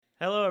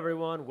Hello,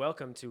 everyone.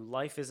 Welcome to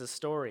Life is a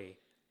Story.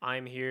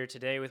 I'm here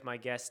today with my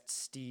guest,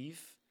 Steve.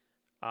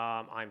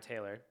 I'm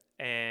Taylor,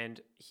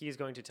 and he's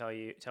going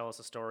to tell us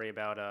a story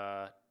about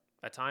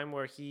a time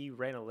where he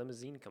ran a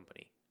limousine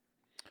company.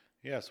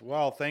 Yes.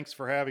 Well, thanks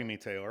for having me,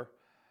 Taylor.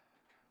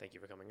 Thank you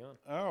for coming on.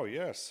 Oh,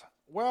 yes.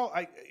 Well,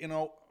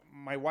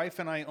 my wife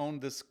and I owned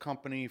this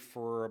company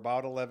for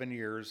about 11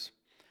 years.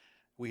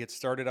 We had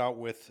started out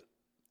with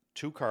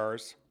 2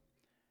 cars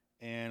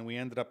and we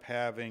ended up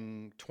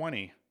having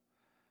 20.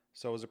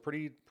 So it was a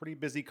pretty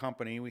busy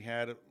company. We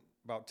had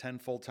about 10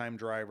 full-time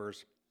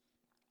drivers.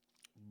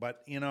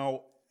 But,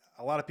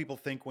 a lot of people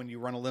think when you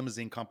run a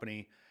limousine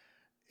company,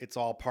 it's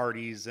all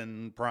parties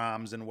and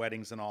proms and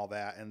weddings and all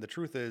that. And the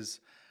truth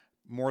is,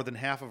 more than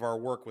half of our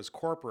work was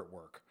corporate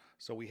work.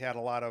 So we had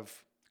a lot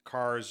of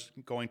cars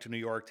going to New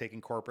York,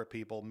 taking corporate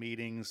people,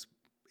 meetings,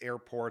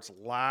 airports,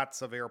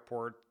 lots of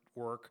airport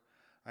work.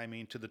 I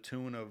mean, to the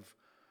tune of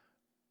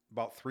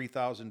about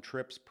 3,000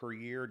 trips per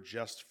year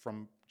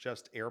from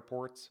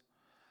airports.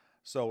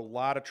 So a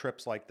lot of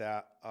trips like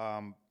that.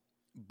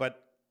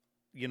 But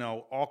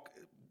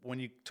when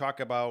you talk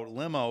about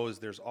limos,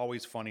 there's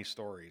always funny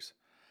stories.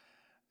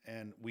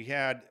 And we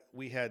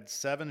had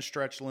 7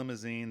 stretch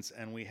limousines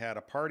and we had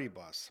a party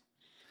bus.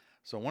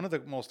 So one of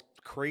the most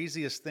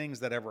craziest things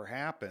that ever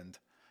happened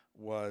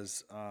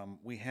was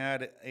we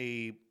had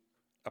a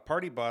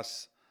party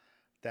bus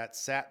that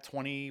sat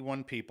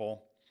 21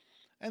 people,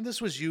 and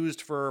this was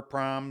used for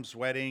proms,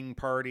 wedding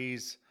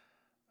parties,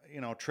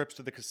 trips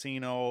to the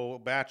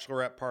casino,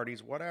 bachelorette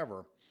parties,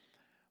 whatever.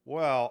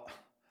 Well,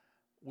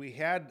 we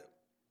had,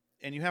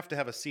 and you have to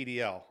have a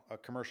CDL, a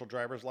commercial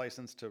driver's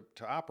license, to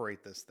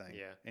operate this thing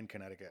in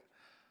Connecticut.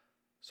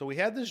 So we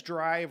had this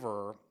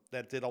driver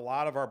that did a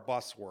lot of our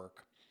bus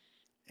work,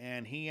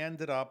 and he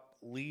ended up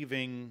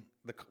leaving.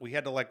 We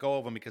had to let go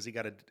of him because he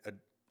got a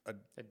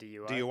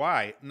DUI.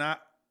 DUI,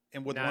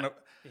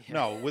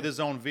 with his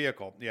own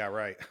vehicle. Yeah,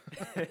 right.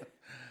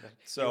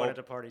 So he wanted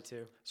to party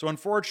too. So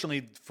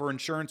unfortunately, for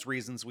insurance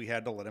reasons, we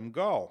had to let him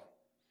go.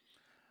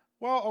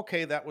 Well,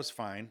 okay, that was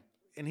fine.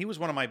 And he was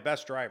one of my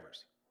best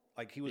drivers.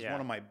 Like, he was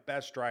one of my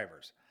best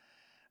drivers.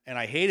 And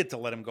I hated to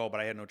let him go, but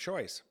I had no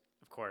choice.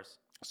 Of course.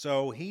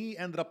 So he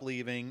ended up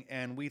leaving,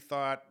 and we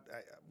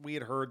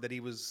had heard that he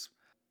was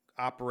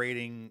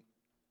operating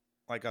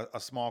like a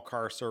small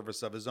car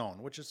service of his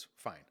own, which is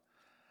fine.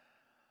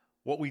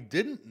 What we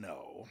didn't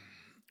know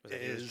was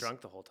that he was drunk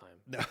the whole time.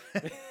 No.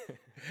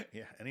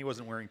 Yeah, and he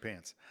wasn't wearing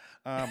pants.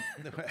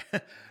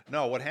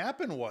 No, what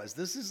happened was,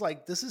 this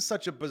is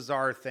such a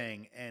bizarre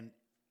thing, and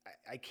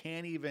I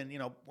can't even,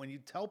 when you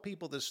tell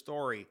people this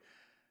story,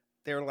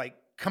 they're like,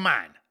 come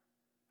on,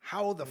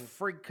 how the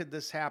frig could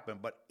this happen?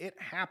 But it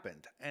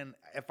happened. And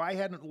if I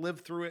hadn't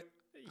lived through it,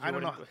 I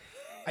don't know.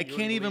 I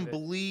can't even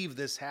believe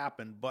this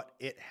happened, but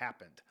it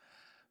happened.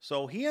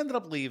 So he ended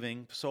up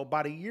leaving. So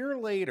about a year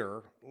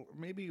later,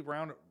 maybe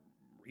around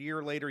a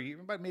year later,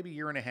 maybe a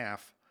year and a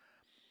half,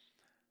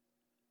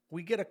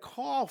 we get a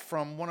call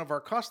from one of our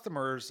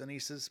customers, and he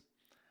says,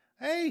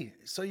 hey,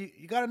 so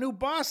you got a new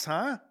bus,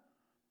 huh?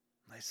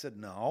 I said,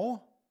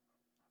 no.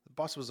 The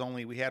bus was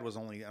only, I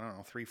don't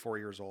know, 3-4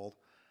 years old.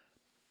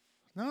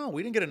 No,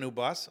 we didn't get a new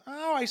bus.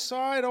 Oh, I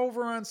saw it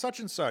over on such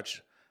and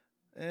such.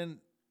 And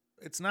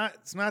it's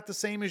not the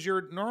same as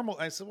your normal.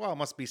 I said, well, it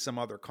must be some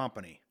other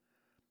company.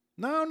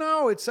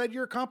 No, it said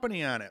your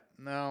company on it.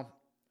 No.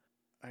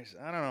 I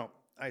said, I don't know.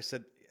 I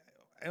said,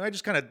 and I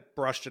just kind of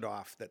brushed it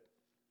off that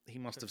he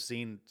must have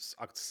seen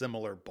a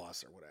similar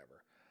bus or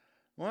whatever.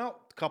 Well,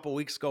 a couple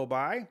weeks go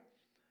by.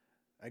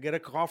 I get a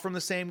call from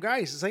the same guy.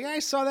 He says, hey, I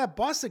saw that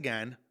bus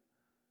again.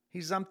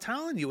 He says, I'm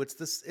telling you,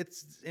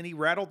 and he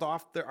rattled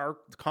off our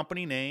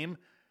company name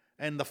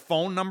and the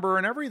phone number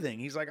and everything.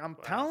 He's like, I'm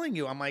telling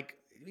you. I'm like,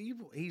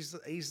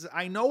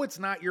 I know it's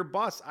not your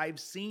bus. I've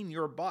seen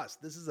your bus.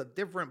 This is a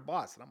different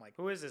bus. And I'm like,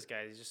 who is this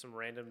guy? He's just some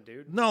random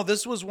dude? No,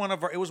 it was one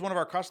of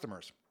our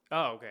customers.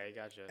 Oh, okay.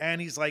 Gotcha.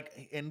 And he's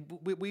like, and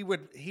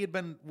he had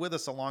been with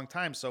us a long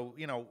time. So,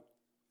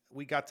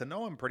 we got to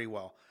know him pretty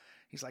well.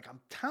 He's like, I'm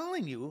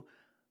telling you,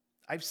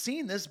 I've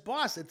seen this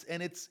bus.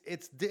 It's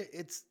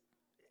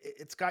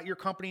got your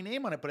company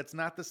name on it, but it's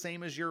not the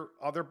same as your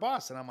other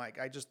bus. And I'm like,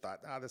 I just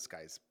thought, this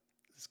can't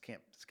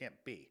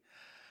be.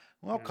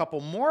 Well, a couple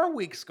more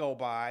weeks go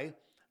by.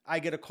 I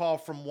get a call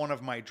from one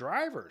of my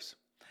drivers,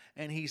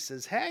 and he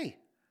says, hey,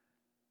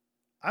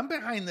 I'm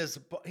behind this.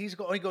 He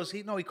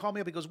called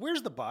me up. He goes,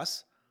 where's the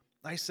bus?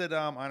 I said,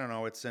 I don't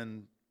know. It's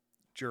in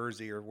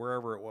Jersey or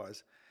wherever it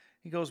was.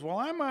 He goes, well,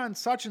 I'm on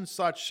such and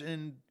such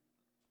in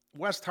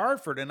West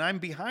Hartford, and I'm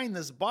behind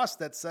this bus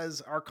that says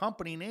our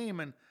company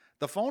name and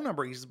the phone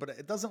number. He says, but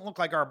it doesn't look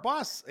like our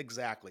bus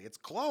exactly. It's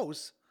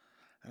close.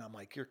 And I'm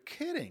like, you're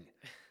kidding.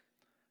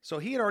 So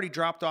he had already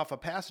dropped off a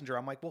passenger.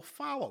 I'm like, well,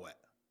 follow it.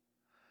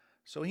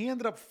 So he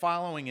ended up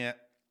following it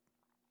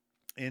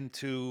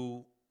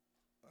into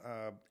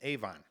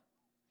Avon.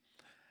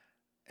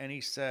 And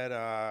he said,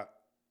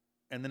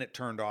 and then it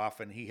turned off,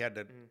 and he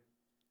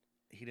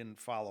didn't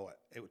follow it.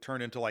 It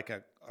turned into like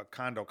a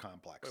condo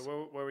complex. Wait,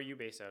 where were you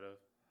based out of?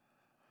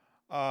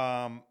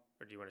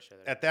 Or do you want to share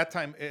that?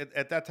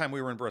 At that time,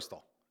 we were in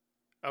Bristol.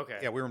 Okay.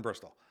 Yeah, we were in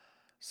Bristol.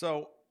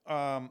 So,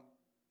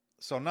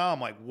 so now I'm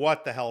like,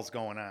 what the hell's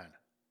going on?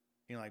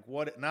 Like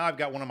what? Now I've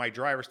got one of my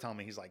drivers telling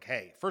me, he's like,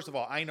 hey, first of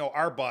all, I know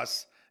our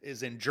bus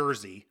is in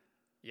Jersey.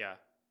 Yeah.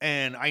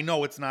 And I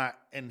know it's not.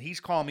 And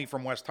he's calling me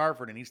from West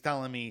Hartford, and he's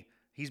telling me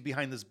he's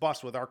behind this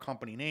bus with our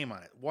company name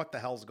on it. What the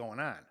hell's going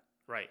on?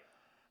 Right.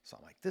 So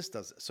I'm like, this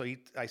does.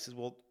 I said,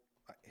 well,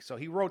 so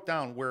he wrote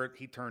down where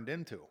he turned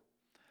into.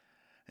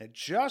 It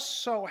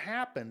just so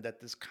happened that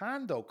this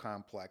condo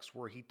complex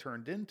where he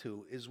turned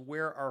into is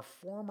where our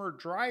former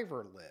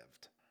driver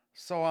lived.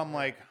 So I'm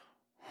like,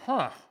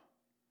 huh.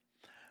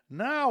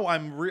 Now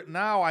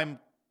I'm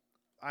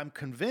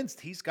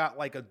convinced he's got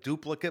like a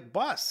duplicate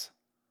bus.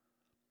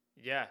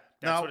 Yeah,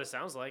 that's what it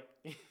sounds like.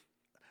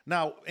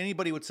 Now,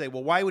 anybody would say,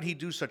 well, why would he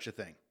do such a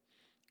thing?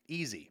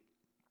 Easy.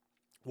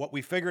 What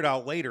we figured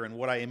out later, and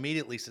what I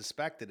immediately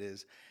suspected,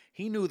 is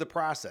he knew the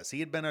process.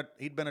 He'd been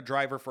a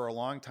driver for a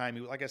long time.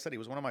 Like I said, he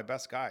was one of my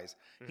best guys.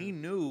 Mm-hmm. He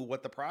knew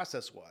what the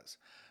process was.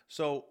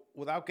 So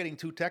without getting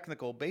too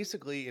technical,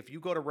 basically, if you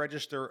go to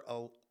register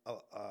a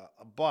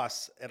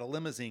bus at a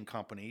limousine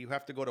company, you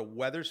have to go to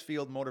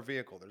Wethersfield Motor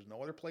Vehicle. There's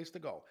no other place to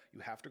go. You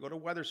have to go to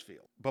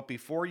Wethersfield. But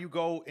before you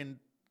go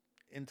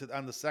into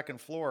on the second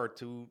floor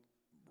to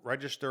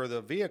register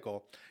the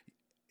vehicle,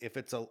 if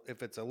it's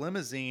a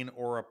limousine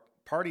or a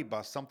party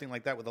bus, something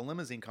like that with a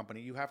limousine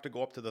company, you have to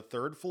go up to the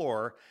third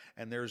floor,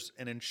 and there's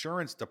an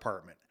insurance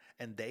department,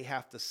 and they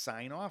have to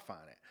sign off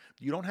on it.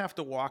 You don't have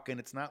to walk in.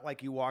 It's not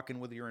like you walk in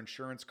with your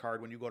insurance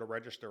card when you go to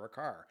register a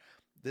car.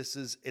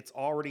 It's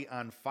already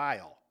on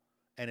file,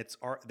 and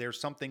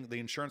there's something the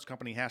insurance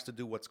company has to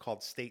do, what's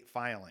called state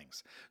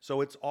filings.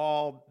 So it's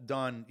all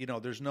done.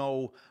 There's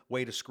no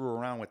way to screw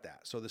around with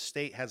that. So the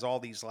state has all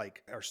these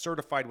are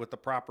certified with the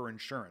proper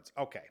insurance.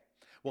 Okay.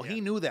 Well,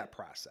 He knew that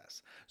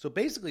process. So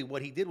basically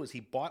what he did was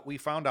we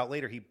found out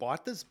later, he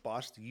bought this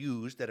bus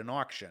used at an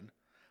auction,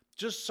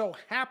 just so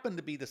happened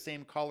to be the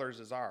same colors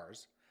as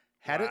ours,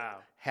 had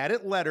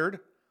it lettered,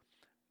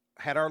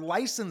 had our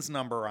license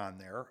number on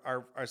there,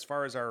 as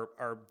far as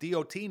our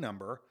DOT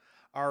number,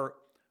 our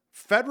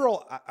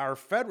federal,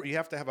 you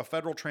have to have a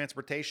federal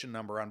transportation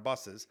number on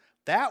buses.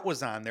 That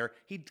was on there.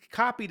 He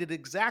copied it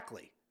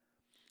exactly.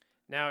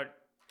 Now,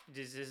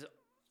 does this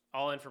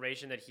all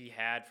information that he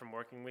had from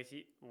working with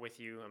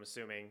you, I'm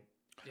assuming.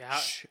 Yeah.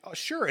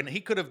 Sure. And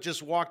he could have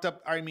just walked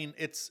up. I mean,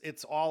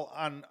 it's all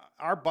on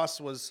our bus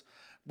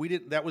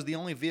that was the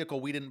only vehicle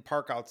we didn't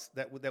park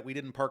that we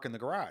didn't park in the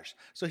garage.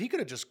 So he could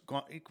have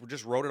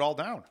just wrote it all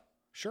down.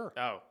 Sure.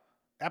 Oh,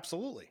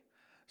 absolutely.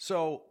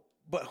 So,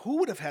 but who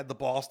would have had the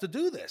balls to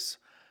do this?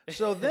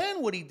 So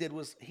then what he did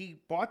was he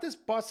bought this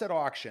bus at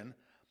auction.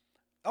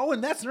 Oh,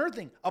 and that's another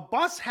thing. A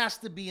bus has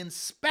to be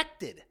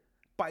inspected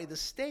by the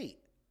state.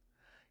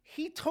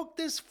 He took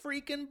this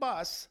freaking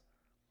bus,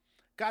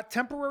 got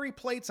temporary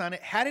plates on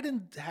it, had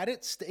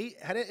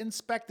it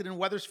inspected in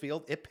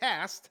Wethersfield. It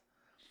passed.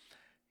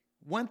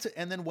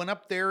 And then went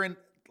up there and,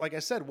 like I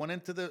said, went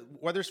into the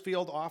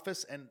Wethersfield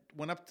office and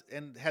went up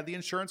and had the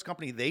insurance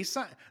company. The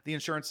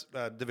insurance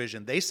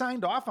division. They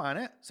signed off on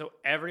it. So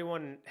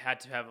everyone had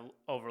to have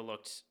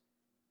overlooked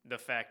the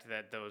fact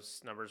that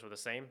those numbers were the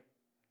same,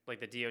 like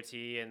the DOT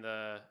and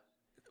the.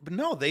 But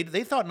no,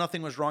 they thought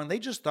nothing was wrong. They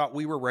just thought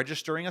we were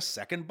registering a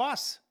second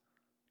bus.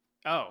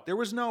 Oh. There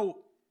was no.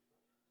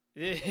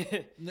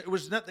 It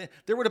was nothing.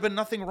 There would have been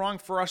nothing wrong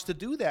for us to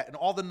do that, and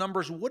all the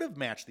numbers would have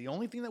matched. The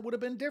only thing that would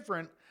have been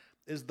different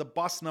is the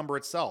bus number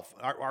itself.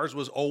 Ours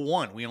was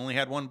 01. We only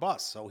had one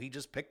bus, so he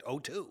just picked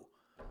 02.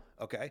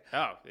 Okay.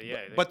 Oh,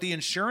 yeah. But the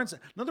insurance, in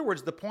other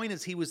words, the point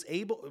is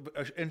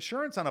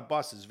insurance on a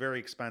bus is very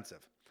expensive.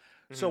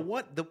 Mm-hmm.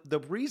 So the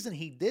reason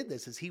he did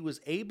this is he was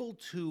able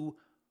to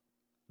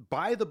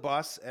buy the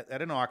bus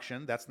at an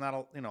auction. That's not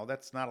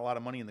a lot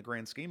of money in the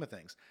grand scheme of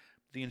things.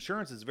 The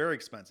insurance is very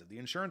expensive. The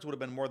insurance would have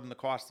been more than the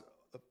cost.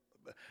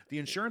 The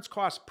insurance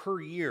cost per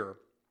year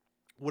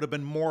would have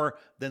been more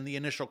than the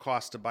initial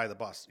cost to buy the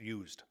bus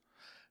used.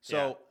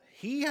 So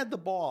he had the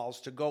balls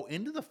to go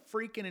into the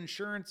freaking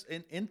insurance,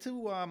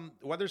 into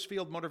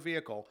Wethersfield Motor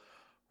Vehicle,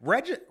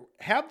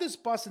 have this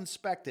bus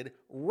inspected,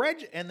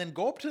 and then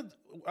go up to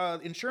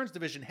insurance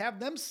division, have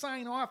them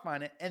sign off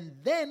on it, and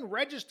then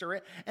register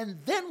it, and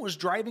then was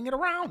driving it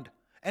around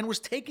and was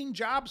taking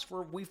jobs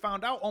for, we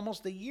found out,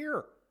 almost a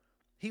year.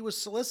 He was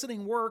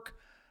soliciting work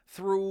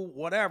through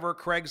whatever,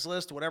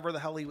 Craigslist,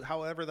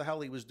 however the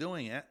hell he was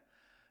doing it,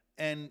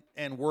 and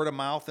word of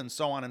mouth and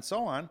so on and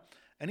so on.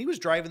 And he was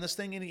driving this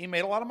thing, and he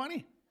made a lot of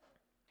money.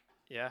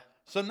 Yeah.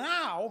 So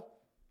now,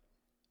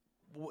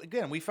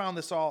 again, we found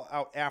this all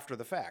out after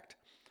the fact.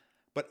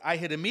 But I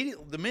had the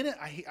minute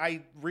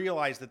I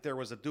realized that there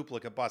was a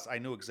duplicate bus, I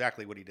knew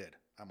exactly what he did.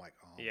 I'm like,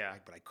 oh, yeah.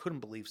 But I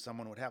couldn't believe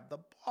someone would have the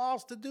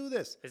balls to do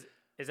this.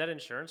 Is that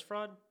insurance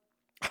fraud?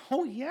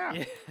 Oh,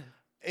 yeah.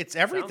 It's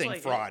everything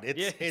fraud.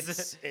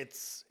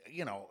 It's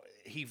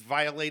he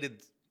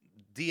violated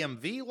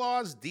DMV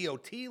laws,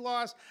 DOT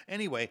laws.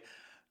 Anyway,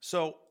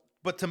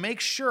 but to make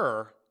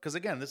sure because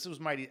again, this was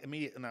my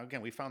immediate. Now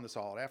again, we found this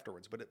all out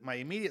afterwards, but my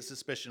immediate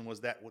suspicion was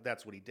that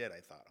that's what he did. I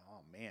thought, oh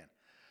man.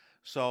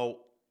 So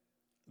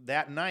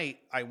that night,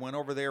 I went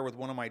over there with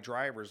one of my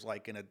drivers,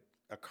 like in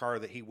a car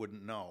that he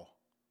wouldn't know.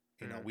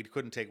 You know, we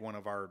couldn't take one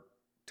of our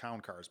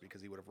town cars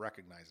because he would have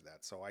recognized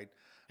that. So I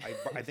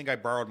think I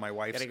borrowed my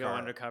wife's car. Gotta go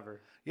undercover.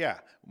 Yeah,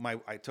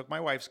 I took my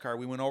wife's car.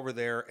 We went over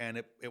there, and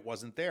it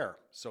wasn't there.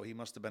 So he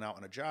must have been out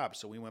on a job.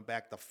 So we went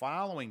back the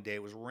following day.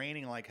 It was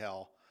raining like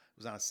hell. It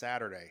was on a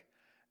Saturday,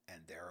 and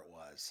there it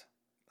was.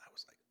 I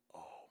was like,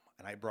 oh,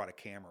 and I brought a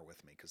camera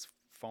with me because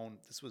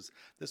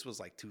this was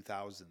like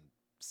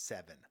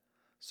 2007.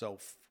 So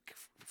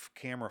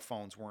camera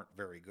phones weren't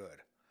very good.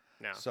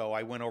 No. So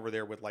I went over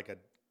there with like a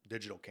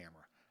digital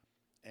camera,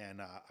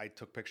 and I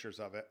took pictures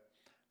of it.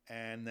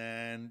 And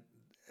then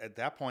at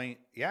that point,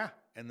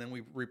 and then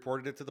we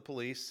reported it to the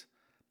police.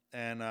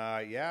 And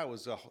it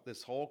was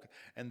this whole,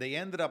 and they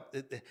ended up,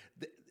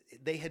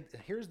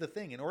 here's the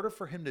thing, in order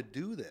for him to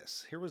do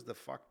this, here was the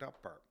fucked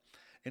up part.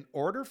 In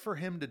order for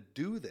him to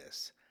do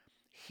this,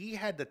 he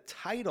had to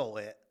title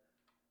it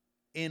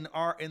in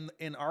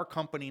our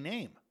company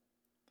name.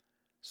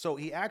 So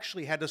he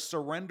actually had to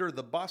surrender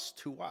the bus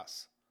to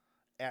us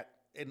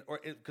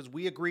because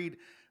we agreed.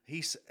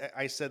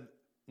 I said,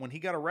 when he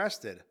got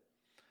arrested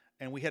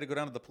and we had to go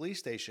down to the police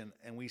station,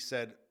 and we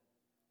said,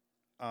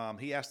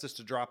 he asked us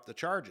to drop the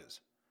charges.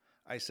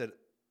 I said,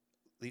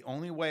 the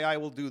only way I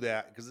will do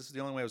that, because this is the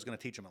only way I was going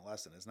to teach him a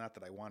lesson, is not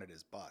that I wanted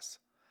his bus.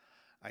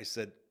 I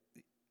said,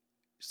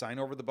 sign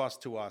over the bus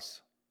to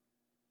us.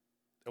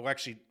 Oh,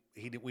 actually,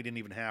 we didn't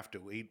even have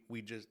to.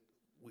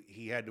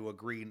 He had to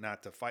agree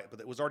not to fight, but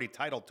it was already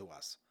titled to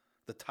us.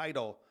 The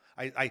title,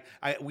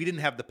 we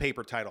didn't have the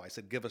paper title. I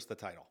said, give us the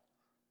title,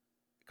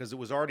 because it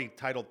was already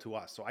titled to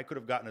us. So I could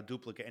have gotten a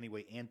duplicate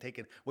anyway and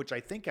taken, which I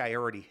think I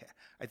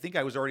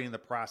was already in the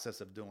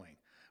process of doing.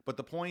 But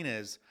the point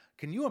is,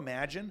 can you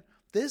imagine?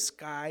 This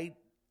guy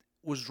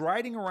was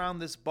riding around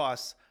this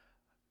bus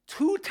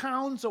 2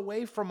 towns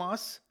away from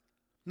us.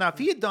 Now, if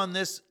he had done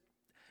this,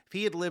 if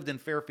he had lived in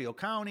Fairfield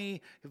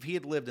County, if he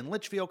had lived in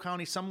Litchfield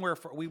County, somewhere,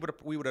 we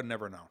would have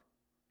never known.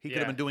 He could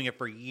have been doing it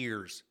for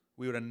years.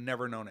 We would have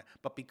never known it.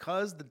 But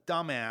because the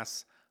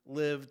dumbass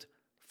lived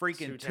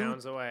freaking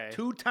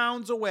 2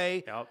 towns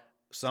away, Yep.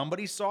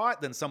 Somebody saw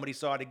it, then somebody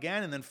saw it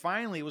again, and then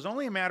finally, it was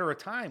only a matter of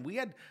time.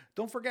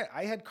 Don't forget,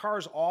 I had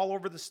cars all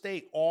over the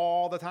state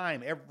all the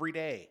time, every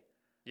day.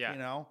 Yeah. You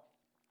know?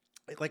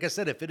 Like I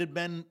said, if it had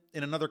been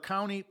in another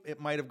county, it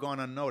might have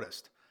gone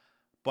unnoticed.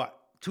 But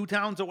 2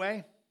 towns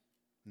away?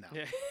 No.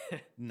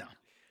 No.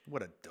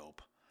 What a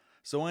dope.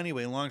 So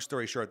anyway, long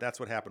story short, that's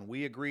what happened.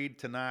 We agreed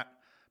to not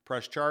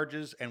press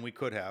charges, and we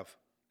could have,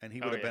 and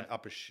he would have been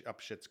up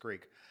Schitt's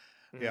Creek.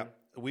 Mm-hmm. Yeah.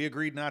 We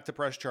agreed not to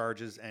press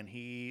charges, and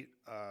he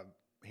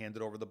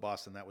handed over the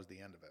bus, and that was the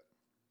end of it.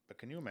 But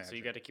can you imagine? So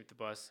you got to keep the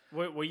bus.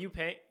 Were you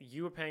paying?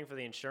 You were paying for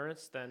the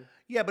insurance then?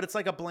 Yeah, but it's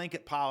like a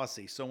blanket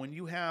policy. So when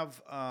you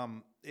have,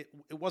 it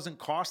wasn't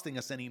costing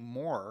us any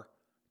more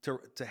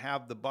to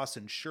have the bus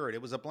insured.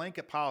 It was a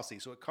blanket policy,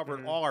 so it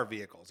covered all our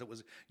vehicles. It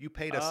was, you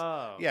paid us.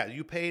 Oh. Yeah,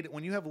 you paid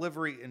when you have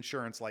livery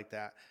insurance like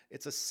that.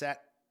 It's a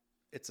set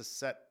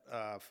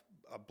a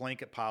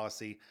blanket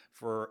policy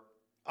for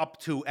up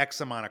to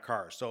X amount of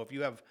cars. So if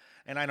you have,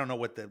 and I don't know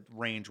what the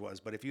range was,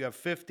 but if you have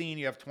 15,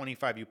 you have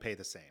 25, you pay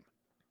the same.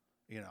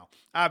 You know,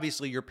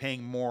 obviously you're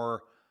paying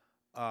more.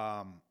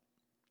 Now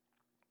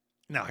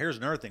here's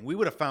another thing. We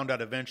would have found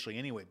out eventually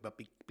anyway, but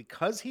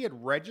because he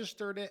had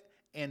registered it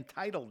and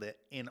titled it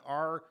in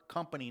our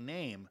company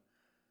name,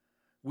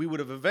 we would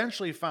have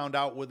eventually found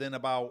out within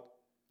about,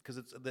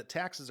 because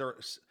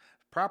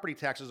property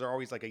taxes are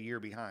always like a year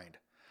behind.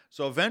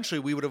 So eventually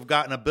we would have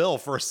gotten a bill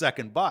for a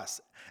second bus.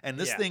 And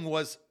this thing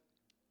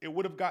it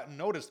would have gotten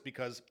noticed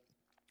because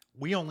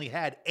we only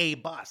had a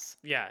bus.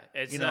 Yeah.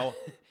 It's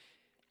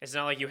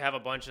not like you have a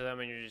bunch of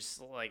them and you're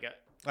just like...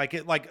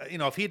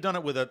 if he had done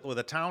it with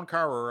a town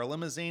car or a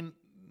limousine,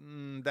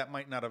 that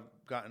might not have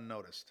gotten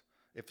noticed.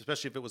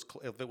 Especially if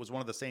it was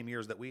one of the same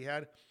years that we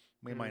had,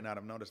 we might not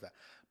have noticed that.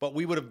 But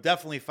we would have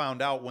definitely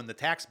found out when the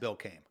tax bill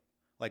came.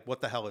 Like,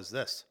 what the hell is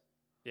this?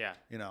 Yeah.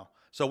 You know.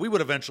 So we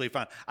would eventually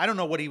find. I don't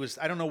know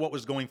what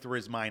was going through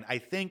his mind. I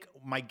think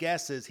my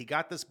guess is he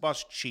got this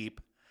bus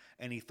cheap,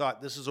 and he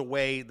thought this is a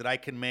way that I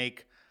can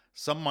make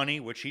some money,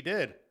 which he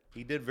did.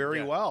 He did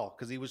very well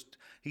because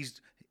he's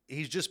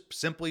just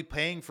simply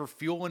paying for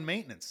fuel and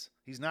maintenance.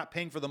 He's not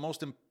paying for the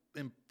most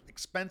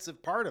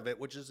expensive part of it,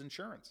 which is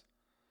insurance.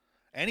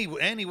 And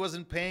he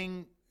wasn't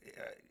paying.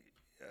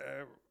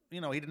 He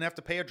didn't have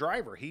to pay a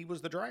driver. He was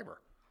the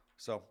driver.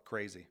 So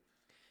crazy.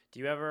 Do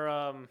you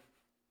ever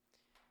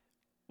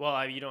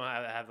Well, you don't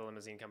have the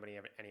limousine company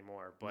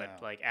anymore, but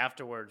like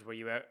afterwards, were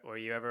you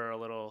ever a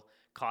little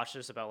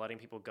cautious about letting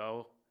people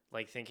go,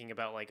 like thinking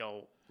about like,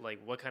 oh, like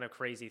what kind of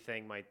crazy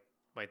thing might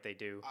they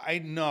do? I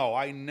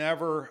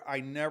never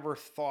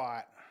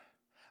thought.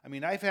 I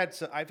mean, I've had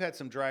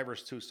some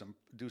drivers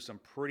do some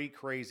pretty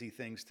crazy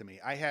things to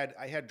me. I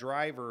had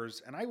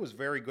drivers, and I was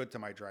very good to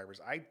my drivers.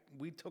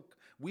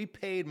 We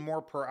paid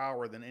more per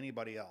hour than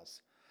anybody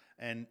else,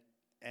 and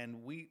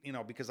we,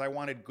 because I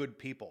wanted good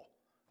people,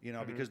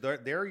 because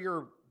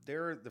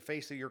they're the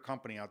face of your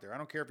company out there. I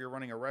don't care if you're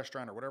running a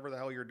restaurant or whatever the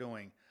hell you're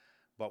doing,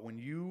 but when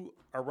you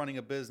are running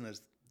a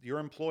business, your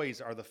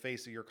employees are the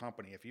face of your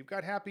company. If you've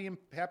got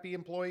happy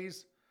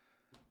employees,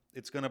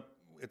 it's gonna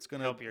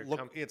Help your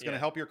gonna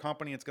help your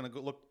company. It's gonna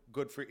look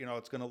good for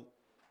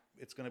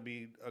it's gonna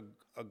be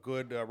a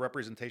good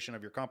representation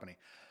of your company.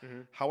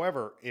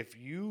 However, if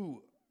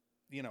you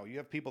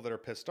have people that are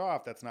pissed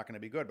off, that's not going to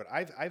be good. But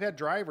I've had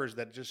drivers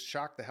that just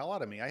shocked the hell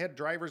out of me. I had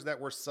drivers that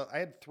I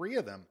had 3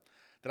 of them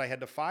that I had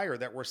to fire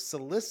that were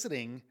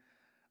soliciting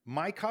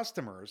my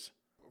customers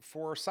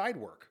for side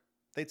work.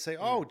 They'd say,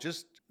 "Oh,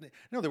 just,"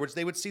 in other words,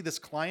 they would see this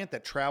client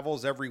that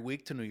travels every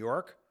week to New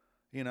York.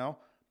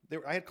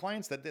 I had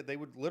clients that they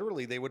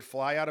would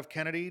fly out of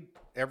Kennedy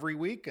every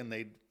week and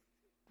they'd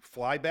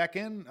fly back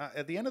in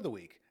at the end of the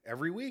week.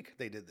 Every week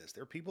they did this.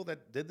 There are people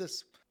that did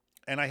this.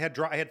 And I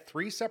had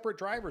 3 separate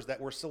drivers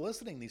that were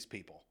soliciting these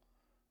people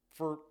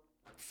for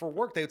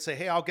work. They would say,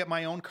 "Hey, I'll get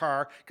my own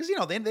car," because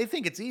they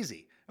think it's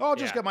easy. "Oh, I'll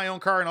just get my own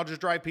car and I'll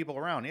just drive people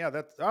around." Yeah,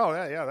 that's how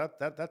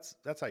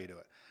you do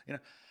it.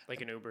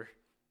 Like an Uber.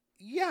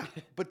 Yeah,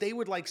 but they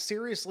would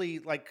seriously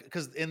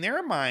because in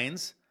their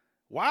minds,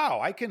 wow,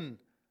 I can,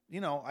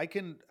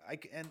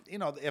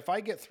 if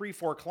I get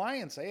 3-4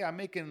 clients, hey, I'm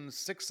making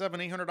 $600,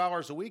 $700,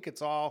 $800 a week.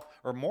 It's all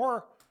or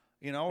more.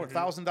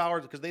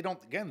 $1,000 because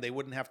they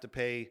wouldn't have to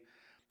pay.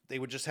 They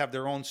would just have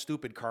their own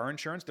stupid car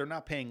insurance. They're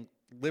not paying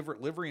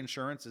livery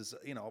insurance is,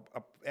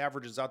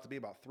 averages out to be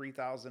about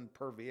 $3,000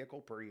 per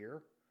vehicle per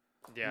year.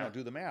 Yeah.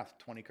 Do the math,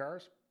 20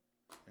 cars,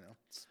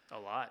 It's a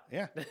lot.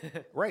 Yeah.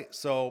 Right.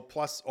 So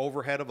plus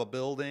overhead of a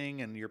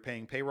building and you're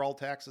paying payroll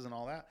taxes and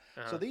all that.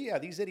 So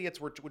these idiots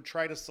would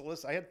try to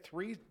solicit. I had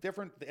 3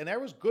 different, and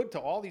that was good to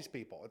all these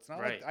people. It's not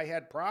like I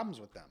had problems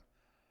with them.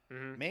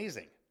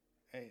 Amazing.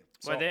 Hey,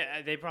 well,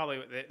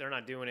 they're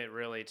not doing it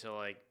really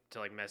to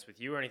mess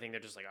with you or anything. They're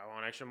just like, "I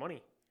want extra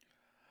money."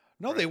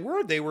 No, they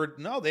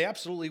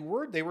absolutely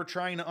were. They were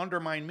trying to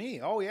undermine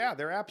me. Oh yeah,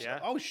 they're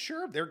absolutely. Yeah. Oh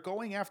sure, they're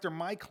going after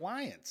my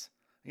clients.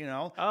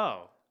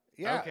 Oh.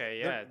 Yeah. Okay.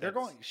 Yeah. They're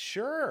going.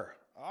 Sure.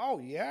 Oh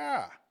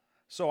yeah.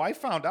 So I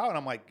found out, and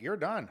I'm like, "You're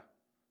done."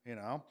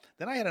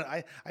 Then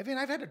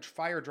I've had to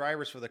fire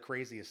drivers for the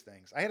craziest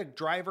things. I had a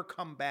driver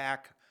come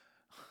back.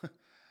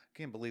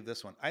 Can't believe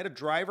this one. I had a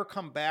driver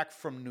come back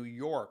from New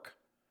York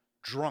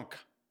drunk.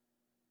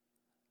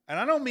 And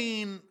I don't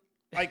mean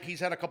like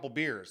he's had a couple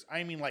beers.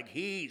 I mean like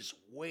he's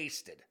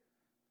wasted.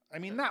 I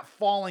mean, not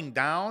falling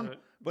down,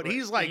 but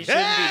he's like, he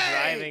shouldn't be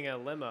driving a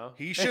limo.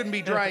 He shouldn't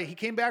be driving. He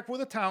came back with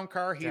a town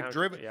car. He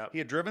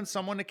had driven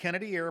someone to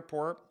Kennedy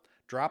Airport,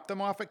 dropped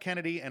them off at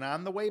Kennedy, and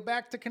on the way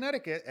back to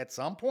Connecticut, at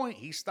some point,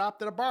 he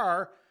stopped at a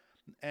bar.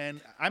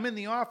 And I'm in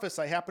the office.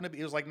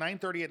 It was like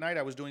 9:30 at night.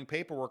 I was doing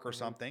paperwork or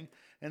something.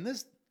 And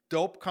this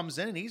dope comes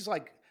in and he's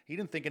like, he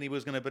didn't think anybody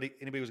was going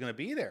to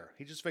be there.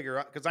 He just figured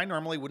out, because I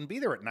normally wouldn't be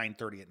there at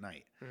 9:30 at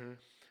night.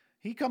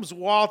 He comes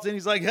waltz in,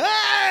 he's like,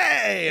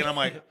 "Hey!" And I'm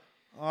like,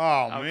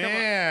 oh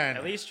man.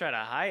 At least try to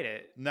hide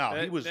it. No,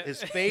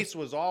 his face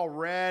was all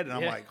red, and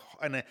I'm like,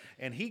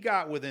 and he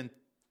got within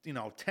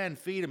 10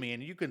 feet of me,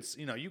 and you can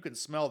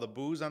smell the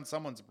booze on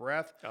someone's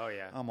breath. Oh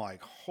yeah. I'm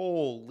like,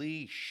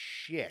 holy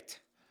shit.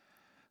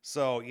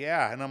 So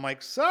yeah, and I'm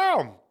like,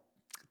 "So,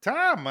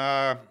 Tom,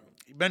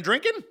 you been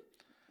drinking?"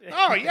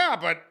 "Oh yeah,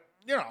 but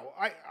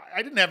I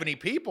didn't have any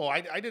people.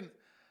 I didn't."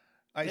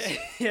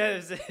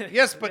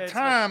 Yes, but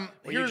Tom,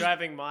 were you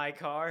driving my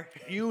car?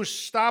 You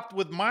stopped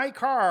with my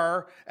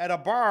car at a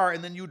bar,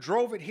 and then you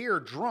drove it here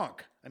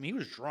drunk. I mean, he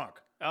was drunk.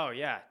 Oh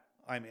yeah.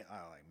 I mean,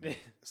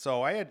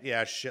 so I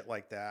had shit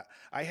like that.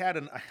 I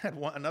had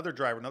another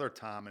driver, another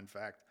Tom. In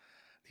fact,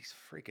 these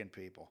freaking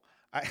people.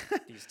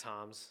 These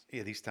Toms.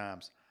 Yeah, these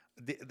Toms.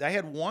 I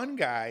had one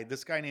guy.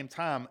 This guy named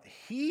Tom.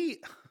 We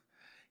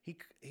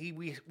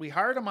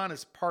hired him on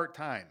his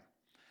part-time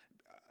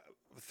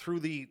through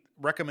the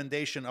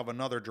recommendation of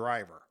another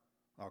driver.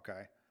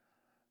 Okay.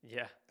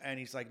 Yeah. And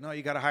he's like, "No,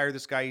 you got to hire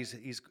this guy.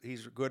 He's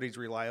good. He's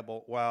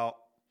reliable." Well,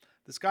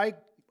 this guy.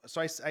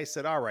 So I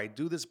said, "All right,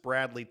 do this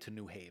Bradley to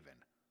New Haven,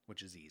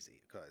 which is easy."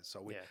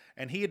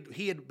 And he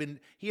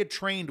had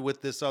trained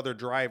with this other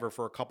driver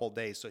for a couple of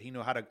days, so he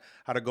knew how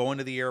to go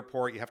into the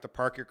airport. You have to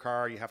park your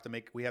car. You have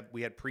to we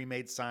had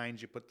pre-made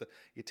signs.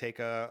 You take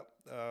a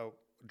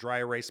dry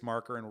erase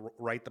marker and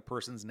write the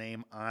person's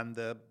name on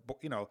the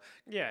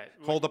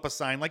hold up a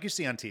sign like you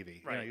see on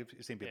TV. Right. You've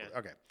seen people. Yeah.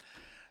 Okay.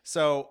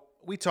 So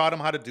we taught him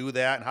how to do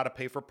that and how to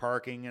pay for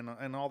parking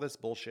and all this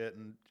bullshit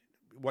and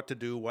what to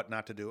do, what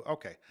not to do.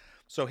 Okay.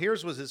 So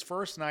was his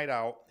first night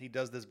out. He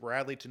does this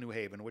Bradley to New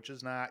Haven, which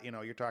is not,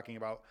 you're talking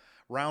about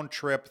round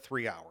trip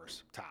 3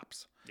 hours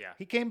tops. Yeah.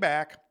 He came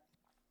back,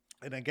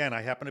 and again,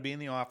 I happened to be in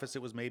the office.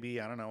 It was maybe,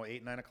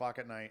 8, 9 o'clock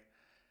at night,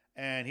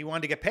 and he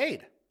wanted to get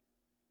paid.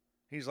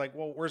 He's like,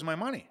 "Well, where's my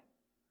money?"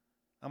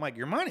 I'm like,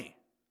 "Your money?"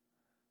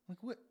 I'm like,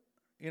 "What?"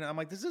 I'm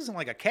like, "This isn't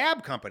like a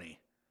cab company,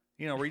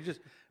 where you just,"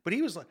 but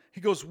he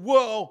goes,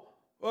 "Well,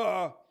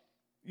 I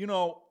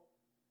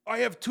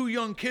have 2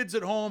 young kids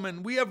at home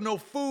and we have no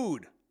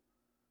food."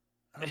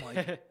 And I'm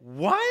like,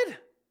 "What?"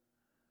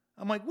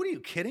 I'm like, what, are you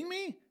kidding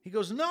me? He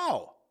goes,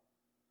 no.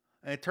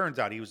 And it turns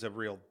out he was a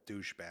real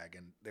douchebag,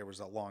 and there was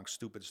a long,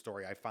 stupid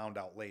story I found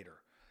out later.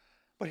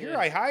 But here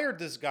I hired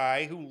this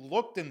guy who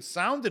looked and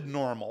sounded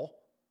normal.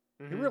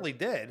 He really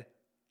did.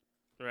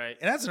 Right.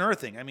 And that's another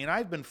thing. I mean,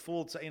 I've been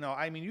fooled.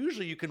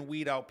 Usually you can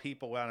weed out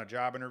people on a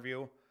job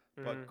interview,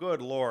 but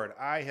good Lord,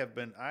 I've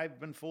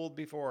been fooled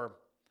before.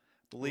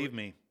 Believe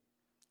me.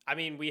 I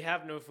mean, we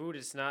have no food.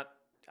 It's not.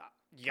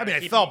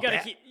 I felt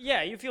bad.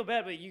 You feel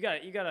bad, but you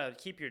gotta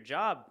keep your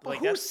job. But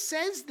who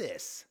says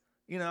this?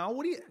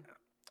 What do you?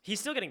 He's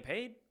still getting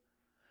paid.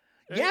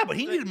 Yeah, but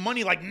he needed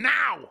money like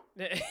now.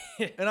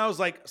 And I was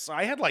like, so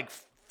I had like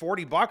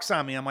 $40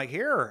 on me. I'm like,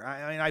 here.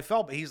 I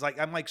felt. He's like,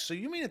 I'm like, so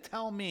you mean to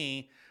tell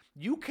me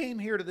you came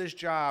here to this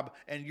job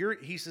and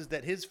he says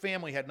that his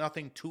family had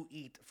nothing to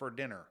eat for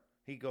dinner?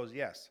 He goes,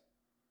 yes.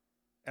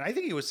 And I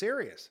think he was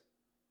serious.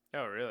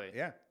 Oh, really?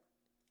 Yeah.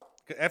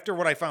 After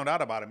what I found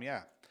out about him,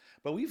 yeah.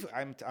 But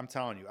I'm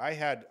telling you,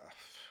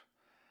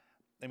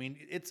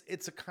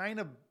 it's a kind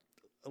of,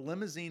 a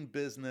limousine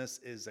business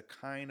is a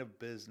kind of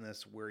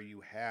business where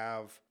you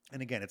have,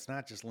 and again, it's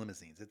not just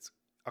limousines, it's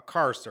a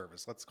car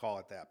service. Let's call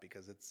it that,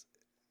 because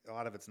a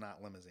lot of it's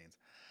not limousines.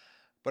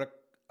 But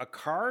a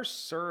car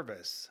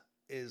service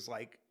is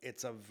like,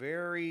 it's a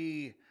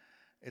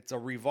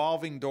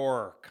revolving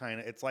door kind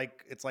of. It's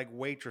like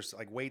waitress,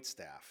 like wait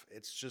staff.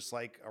 It's just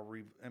like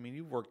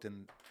you've worked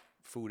in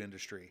food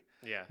industry.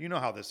 Yeah. You know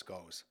how this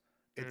goes.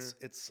 I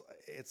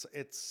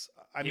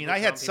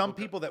had some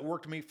people that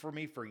worked for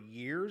me for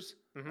years.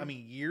 I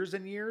mean, years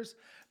and years.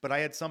 But I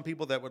had some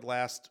people that would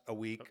last a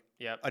week,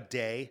 a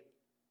day,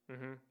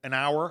 an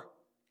hour.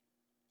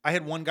 I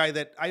had one guy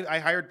that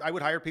I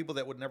would hire people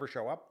that would never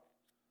show up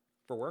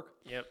for work.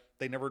 Yep.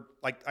 They never,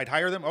 I'd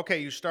hire them. Okay,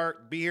 you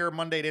be here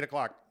Monday at 8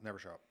 o'clock. Never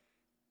show up.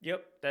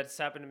 Yep. That's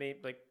happened to me.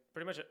 Like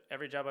pretty much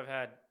every job I've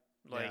had.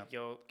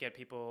 You'll get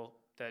people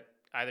that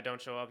either don't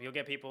show up. You'll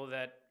get people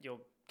that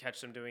you'll catch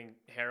them doing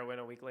heroin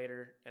a week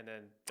later, and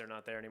then they're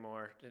not there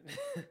anymore.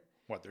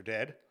 What? They're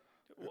dead?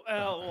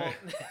 Well,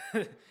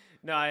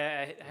 no,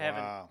 I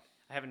haven't. Wow.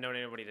 I haven't known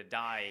anybody to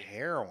die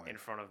heroin in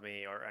front of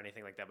me or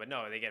anything like that. But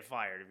no, they get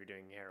fired if you're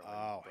doing heroin.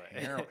 Oh,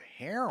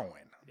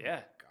 heroin! Yeah.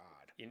 Oh,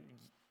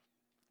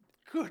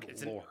 God.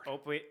 Good Lord.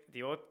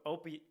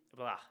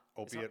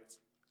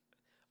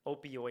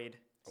 Opioid.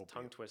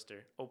 Tongue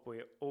twister.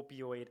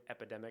 Opioid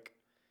epidemic.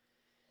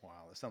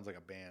 Wow, this sounds like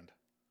a band.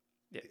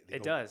 Yeah,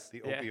 it does. The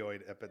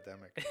opioid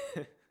epidemic.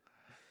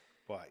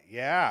 But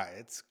yeah,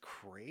 it's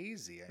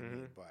crazy. I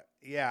mean, but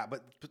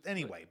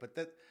anyway,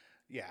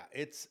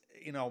 it's,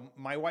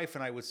 my wife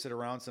and I would sit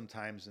around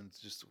sometimes and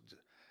just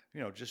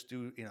we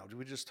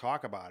just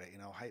talk about it.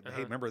 Hey,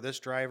 remember this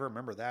driver?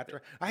 Remember that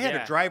driver? I had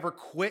a driver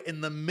quit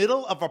in the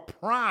middle of a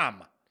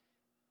prom.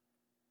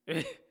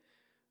 Who's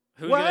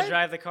going to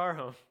drive the car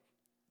home?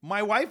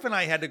 My wife and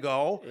I had to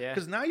go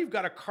because now you've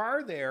got a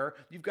car there.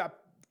 You've got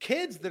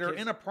kids that are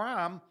in a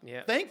prom.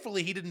 Yeah.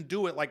 Thankfully, he didn't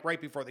do it like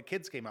right before the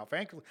kids came out.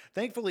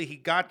 Thankfully, he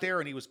got there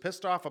and he was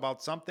pissed off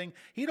about something.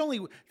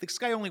 This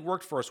guy only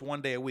worked for us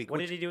one day a week. What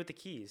did he do with the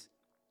keys?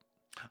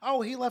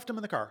 Oh, he left them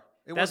in the car.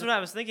 That's what I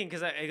was thinking,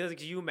 because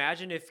can you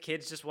imagine if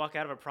kids just walk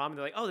out of a prom and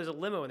they're like, oh, there's a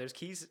limo and there's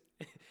keys?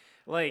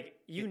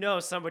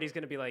 Somebody's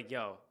going to be like,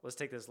 yo, let's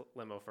take this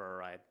limo for a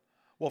ride.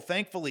 Well,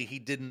 thankfully he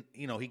didn't.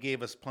 He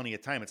gave us plenty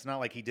of time. It's not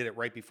like he did it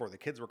right before the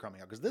kids were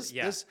coming out, because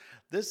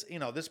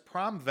this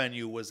prom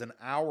venue was an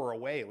hour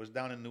away. It was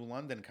down in New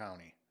London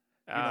County.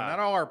 Not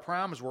all our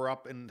proms were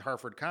up in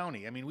Harford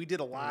County. I mean, we did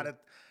a lot of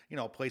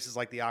places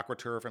like the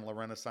AquaTurf and La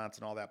Renaissance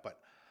and all that,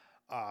 but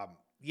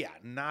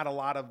not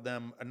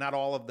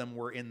all of them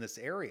were in this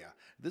area.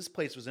 This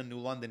place was in New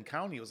London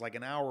County. It was like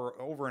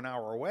over an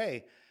hour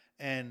away,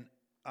 and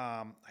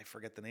I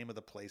forget the name of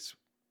the place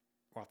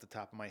off the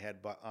top of my head,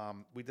 but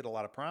we did a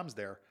lot of proms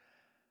there.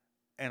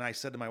 And I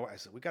said to my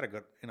wife, we got to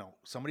go,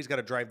 somebody's got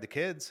to drive the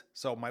kids.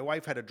 So my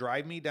wife had to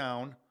drive me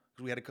down,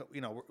 because we had to,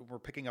 we're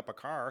picking up a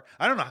car.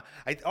 I don't know.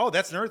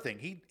 That's another thing.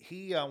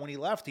 He when he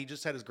left, he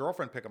just had his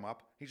girlfriend pick him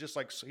up. He's just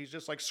like,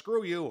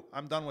 screw you.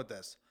 I'm done with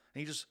this.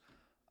 And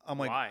I'm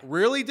like, why?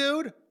 Really,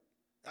 dude?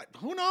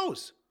 Who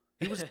knows?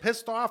 He was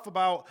pissed off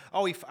about,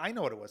 I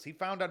know what it was. He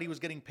found out he was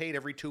getting paid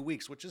every 2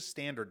 weeks, which is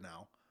standard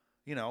now.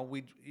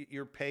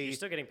 You're paid. You're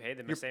still getting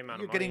paid the same amount of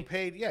money. You're getting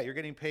paid. Yeah, you're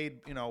getting paid.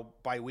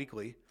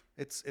 Biweekly.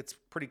 It's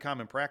pretty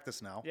common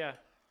practice now. Yeah.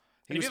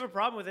 And if you have a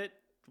problem with it,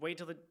 wait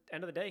till the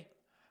end of the day.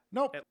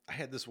 Nope. I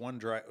had this one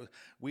drive.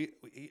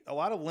 A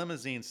lot of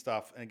limousine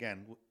stuff. And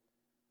again,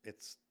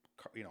 it's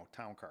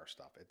town car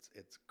stuff.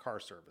 It's car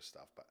service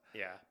stuff.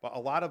 But a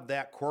lot of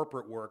that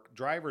corporate work,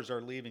 drivers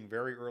are leaving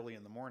very early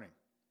in the morning,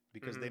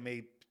 because they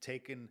may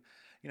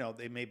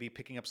they may be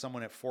picking up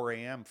someone at 4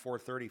 a.m.,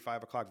 4:30,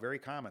 5 o'clock. Very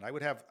common. I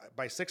would have,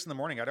 by 6 in the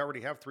morning, I'd already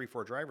have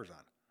 3-4 drivers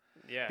on.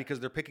 Yeah. Because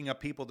they're picking up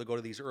people to go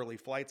to these early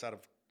flights out of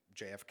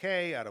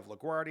JFK, out of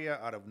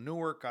LaGuardia, out of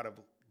Newark, out of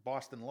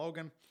Boston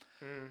Logan.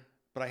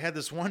 But I had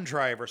this one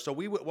driver. So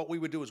what we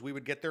would do is we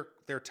would get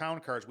their town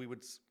cars. We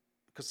would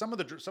because some of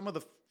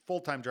the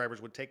full-time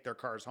drivers would take their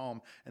cars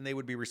home and they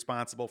would be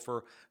responsible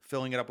for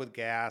filling it up with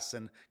gas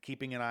and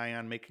keeping an eye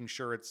on making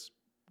sure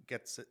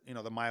gets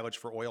the mileage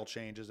for oil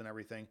changes and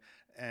everything,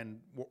 and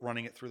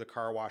running it through the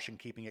car wash and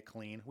keeping it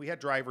clean. We had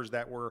drivers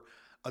that were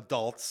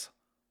adults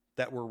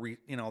that were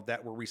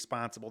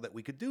responsible, that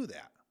we could do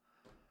that.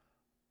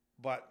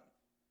 But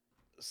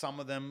some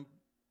of them,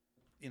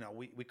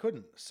 we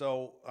couldn't.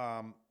 So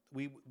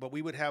we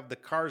would have the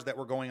cars that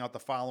were going out the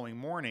following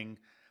morning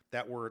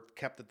that were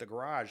kept at the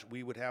garage.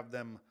 We would have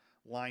them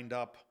lined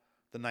up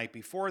the night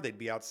before. They'd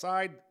be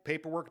outside,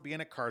 paperwork would be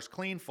in it, cars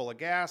clean, full of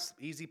gas,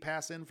 easy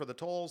pass in for the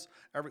tolls.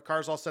 Every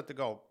car's all set to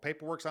go.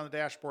 Paperwork's on the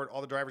dashboard.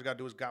 All the driver's got to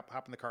do is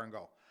hop in the car and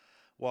go.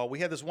 Well, we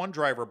had this one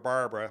driver,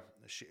 Barbara.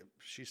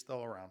 She's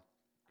still around,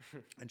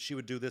 and she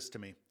would do this to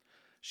me.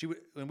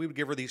 And we would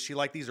give her these. She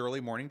liked these early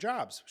morning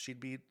jobs. She'd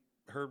be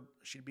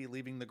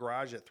leaving the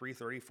garage at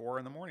 3:30, 4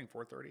 in the morning,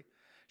 4:30.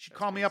 She'd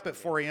call me up at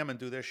 4 a.m. and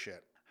do this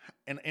shit.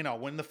 And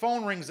when the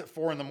phone rings at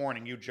 4 in the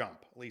morning, you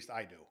jump. At least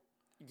I do.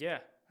 Yeah.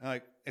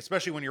 Like,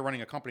 especially when you're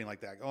running a company like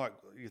that. Oh,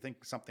 you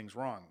think something's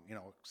wrong.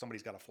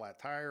 Somebody's got a flat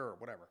tire or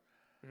whatever.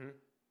 Mm-hmm.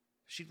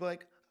 She'd be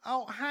like,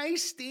 "Oh, hi,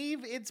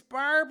 Steve. It's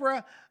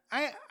Barbara.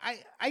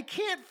 I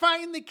can't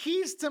find the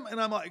keys to,"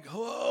 and I'm like,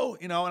 "Hello,"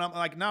 and I'm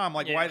like, "No." I'm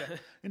like, yeah. "Why?"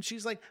 And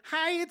she's like,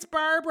 "Hi, it's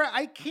Barbara.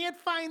 I can't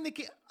find the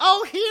key."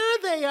 "Oh, here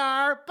they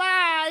are.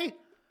 Bye."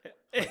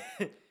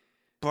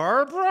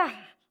 "Barbara,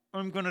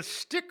 I'm going to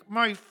stick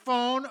my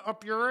phone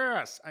up your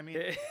ass." I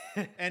mean,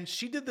 and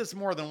she did this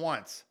more than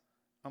once.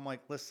 I'm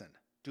like, "Listen,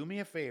 do me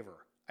a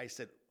favor." I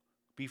said,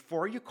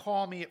 "Before you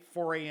call me at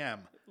 4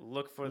 a.m.,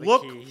 look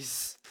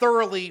keys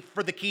thoroughly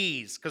for the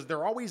keys, because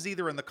they're always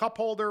either in the cup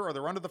holder or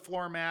they're under the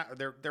floor mat,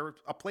 or they're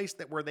a place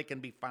where they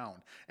can be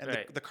found." And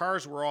right. the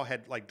cars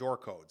had like door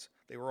codes.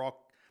 They were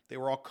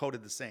all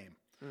coded the same.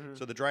 Mm-hmm.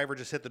 So the driver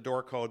just hit the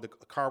door code, the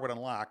car would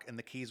unlock, and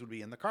the keys would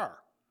be in the car.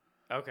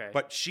 Okay.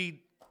 But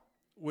she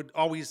would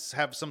always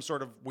have some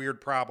sort of weird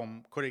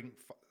problem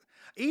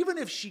even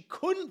if she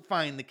couldn't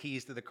find the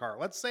keys to the car.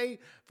 Let's say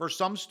for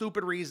some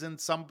stupid reason,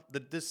 the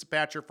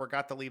dispatcher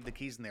forgot to leave the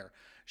keys in there.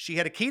 She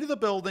had a key to the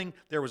building.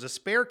 There was a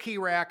spare key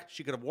rack.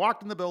 She could have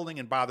walked in the building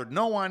and bothered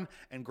no one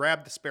and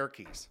grabbed the spare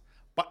keys.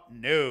 But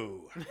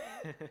no.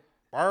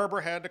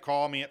 Barbara had to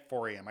call me at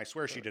 4 a.m. I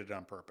swear she did it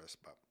on purpose.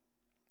 But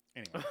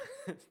anyway.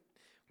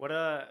 What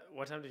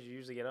time did you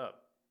usually get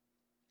up?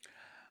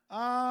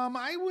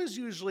 I was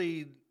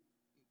usually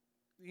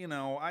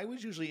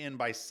in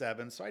by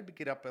 7, so I'd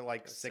get up at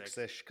like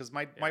 6-ish, because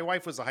my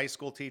wife was a high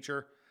school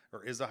teacher,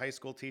 or is a high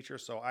school teacher,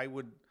 so I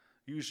would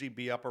usually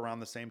be up around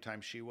the same time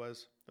she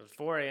was.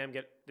 4 a.m.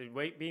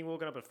 Being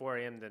woken up at 4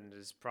 a.m. then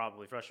is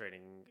probably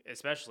frustrating,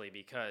 especially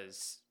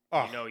because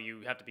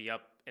you have to be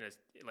up in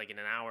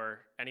an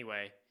hour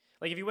anyway.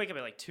 Like if you wake up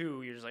at like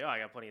 2, you're just like, "Oh, I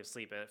got plenty of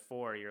sleep." At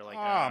 4, you're like,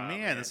 "Oh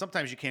man!" And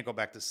sometimes you can't go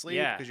back to sleep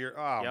because you're,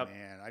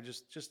 man, I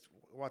just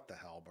what the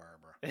hell,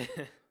 Barbara,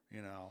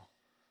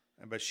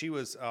 But she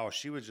was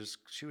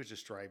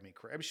just driving me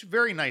crazy. I mean, she's a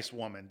very nice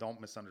woman.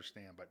 Don't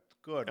misunderstand, but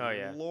good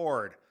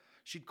Lord,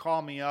 she'd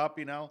call me up.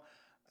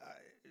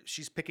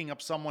 She's picking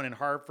up someone in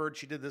Hartford.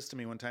 She did this to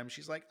me one time.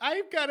 She's like,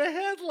 "I've got a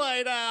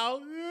headlight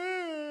out."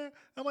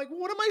 I'm like,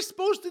 "What am I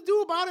supposed to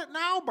do about it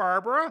now,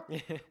 Barbara?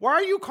 Why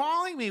are you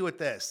calling me with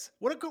this?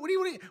 What do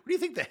you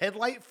think, the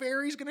headlight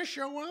fairy's going to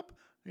show up?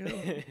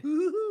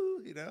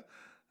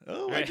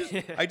 Oh,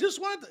 I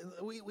just wanted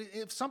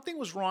if something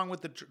was wrong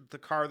with the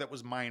car that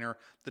was minor,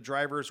 the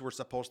drivers were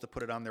supposed to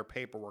put it on their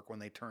paperwork when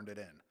they turned it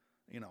in.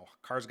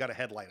 Car's got a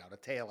headlight out, a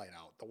tail light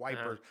out,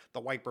 the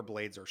wiper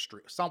blades are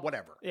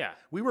whatever. Yeah.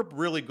 We were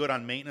really good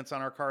on maintenance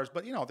on our cars,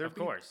 but of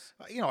course,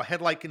 a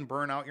headlight can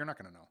burn out. You're not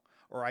going to know.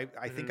 Or I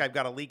think I've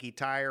got a leaky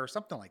tire or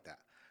something like that.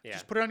 Yeah.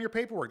 Just put it on your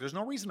paperwork. There's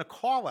no reason to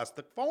call us.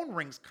 The phone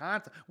rings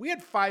constant. We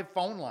had 5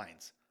 phone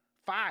lines,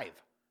 5.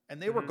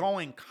 And they were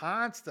going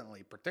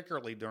constantly,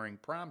 particularly during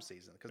prom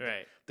season, because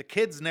the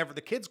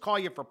kids call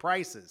you for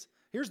prices.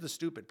 Here's the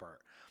stupid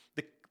part.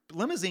 The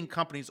limousine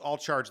companies all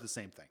charge the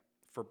same thing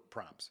for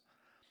proms.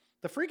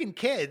 The freaking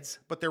kids,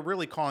 but they're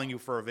really calling you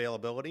for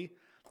availability.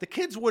 The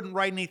kids wouldn't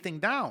write anything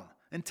down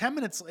in 10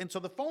 minutes. And so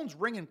the phone's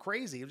ringing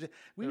crazy.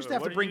 We used to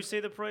have to bring. What did you say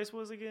the price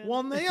was again?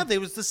 Well, they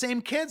was the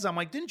same kids. I'm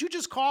like, "Didn't you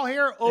just call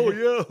here?" "Oh,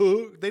 yeah."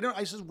 They don't.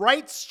 I says,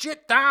 "Write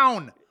shit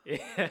down.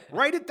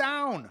 Write it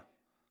down."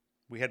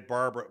 We had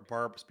Barbara.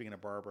 Speaking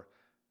of Barbara,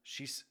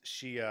 she's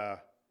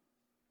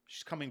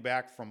coming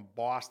back from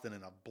Boston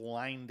in a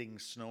blinding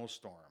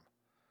snowstorm,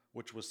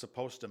 which was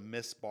supposed to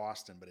miss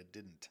Boston, but it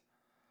didn't.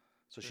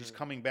 So she's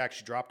coming back.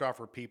 She dropped off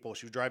her people.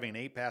 She was driving an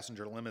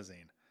 8-passenger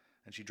limousine,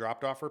 and she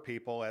dropped off her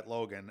people at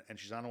Logan, and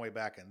she's on the way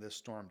back, and this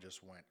storm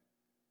just went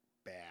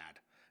bad.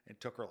 It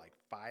took her like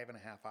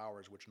 5.5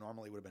 hours, which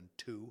normally would have been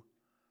 2.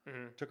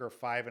 Mm-hmm. It took her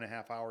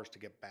 5.5 hours to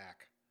get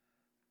back.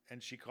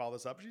 And she called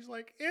us up. She's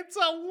like, "It's a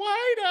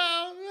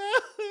whiteout."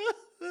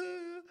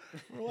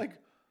 We're like,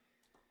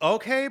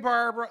 "Okay,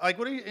 Barbara." Like,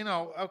 what do you,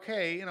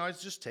 okay,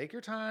 it's just take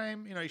your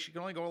time. She can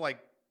only go like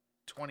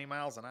 20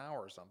 miles an hour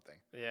or something,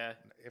 Yeah.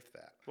 if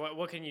that.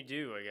 What can you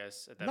do, I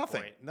guess, at that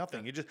Nothing, point?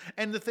 nothing. You just,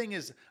 and the thing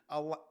is,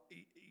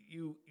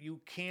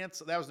 you can't.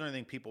 So that was another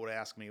thing people would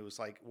ask me. It was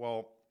like,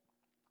 well,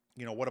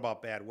 what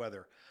about bad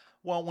weather?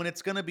 Well, when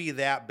it's going to be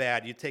that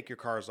bad, you take your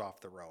cars off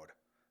the road.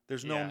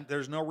 Yeah.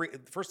 There's no.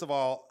 First of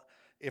all,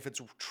 if it's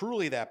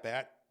truly that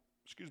bad,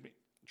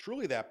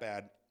 truly that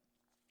bad,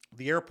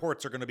 the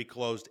airports are going to be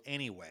closed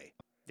anyway.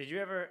 Did you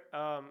ever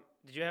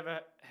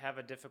have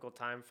a difficult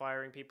time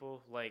firing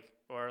people? Like,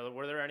 or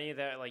were there any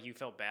that like you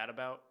felt bad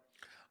about?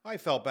 I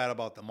felt bad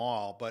about them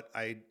all, but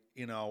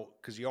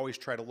because you always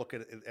try to look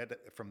at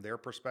it from their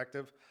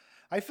perspective.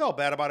 I felt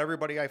bad about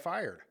everybody I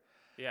fired.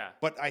 Yeah.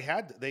 But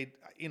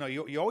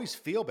you always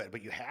feel bad,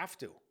 but you have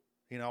to,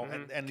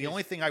 and the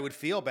only thing I would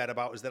feel bad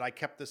about was that I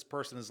kept this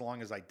person as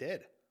long as I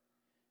did,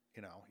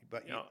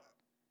 but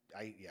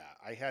I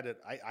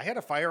had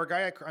to fire a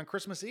guy on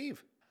Christmas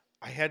Eve.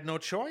 I had no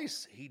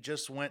choice. He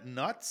just went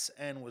nuts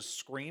and was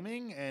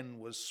screaming and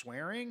was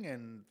swearing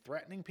and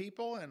threatening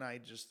people. And I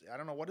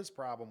don't know what his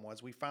problem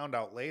was. We found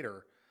out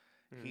later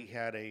he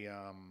had he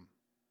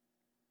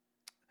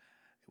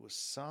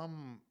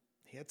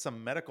had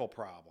some medical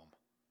problem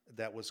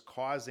that was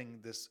causing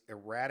this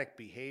erratic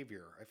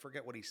behavior. I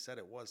forget what he said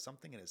it was,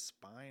 something in his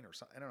spine or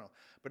something. I don't know,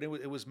 but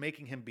it was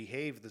making him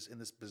behave in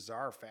this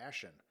bizarre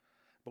fashion.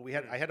 But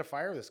I had to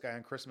fire this guy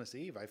on Christmas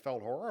Eve. I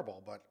felt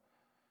horrible, but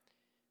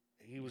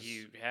you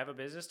have a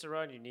business to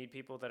run. You need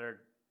people that are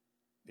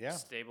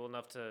stable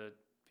enough to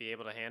be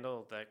able to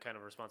handle that kind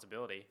of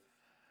responsibility.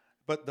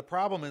 But the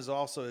problem is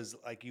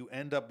like you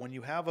end up when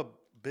you have a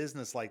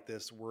business like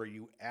this where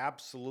you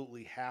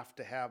absolutely have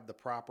to have the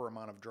proper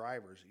amount of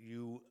drivers,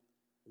 you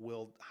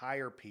will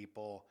hire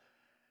people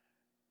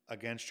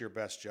against your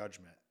best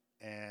judgment,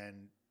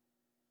 and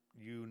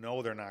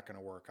they're not going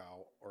to work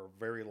out, or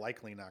very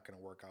likely not going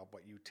to work out,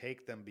 but you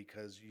take them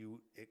because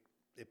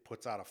it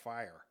puts out a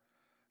fire.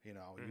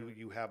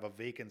 You have a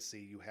vacancy,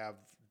 you have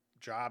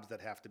jobs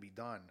that have to be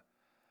done.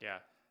 Yeah.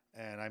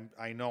 And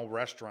I know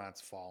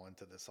restaurants fall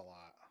into this a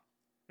lot.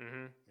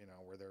 Mm-hmm.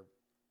 Where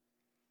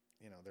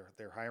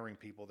they're hiring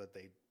people that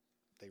they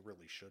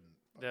really shouldn't.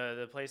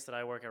 The place that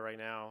I work at right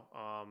now,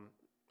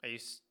 I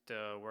used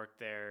to work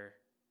there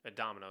at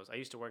Domino's. I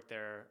used to work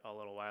there a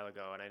little while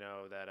ago, and I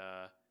know that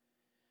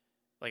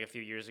like a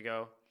few years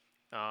ago,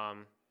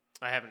 I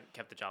haven't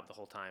kept the job the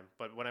whole time,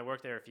 but when I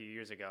worked there a few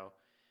years ago,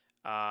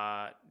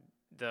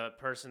 the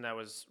person that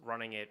was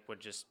running it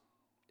would just,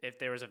 if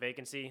there was a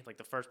vacancy, like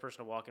the first person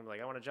to walk in, be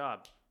like, I want a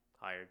job,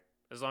 hired.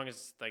 As long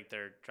as like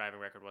their driving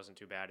record wasn't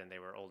too bad and they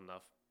were old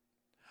enough.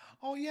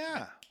 Oh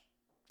yeah.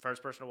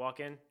 First person to walk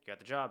in, you got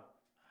the job.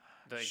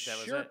 That was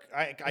sure. it.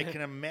 I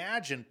can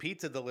imagine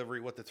pizza delivery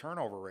what the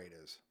turnover rate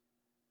is.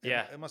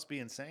 Yeah. It must be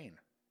insane.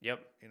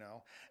 Yep.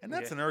 And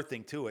that's another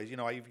thing too, is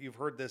you've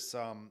heard this.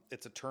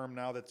 It's a term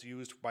now that's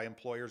used by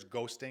employers,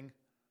 ghosting.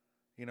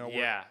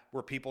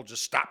 Where people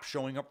just stop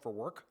showing up for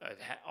work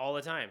all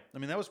the time. I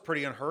mean, that was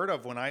pretty unheard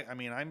of when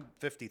I'm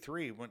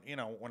 53.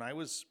 When I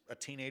was a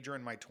teenager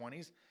in my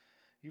 20s,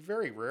 you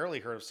very rarely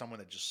heard of someone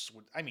that just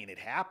would. I mean, it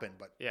happened,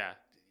 but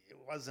it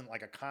wasn't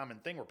like a common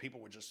thing where people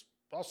would just,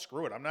 oh,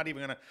 screw it. I'm not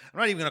even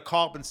gonna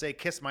call up and say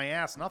kiss my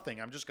ass.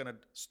 Nothing. I'm just gonna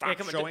stop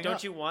showing up.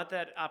 Don't you want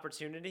that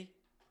opportunity?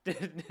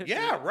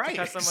 Yeah, right.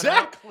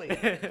 Exactly.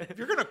 If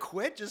you're gonna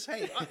quit, just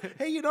hey,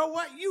 you know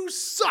what? You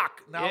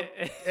suck now,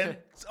 and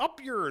it's up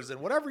yours, and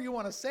whatever you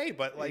want to say.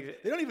 But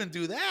like, they don't even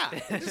do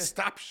that. They just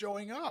stop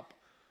showing up.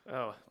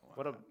 Oh,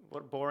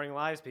 what boring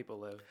lives people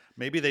live.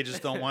 Maybe they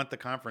just don't want the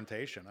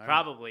confrontation.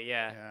 Probably,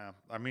 yeah. Yeah.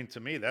 I mean, to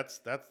me, that's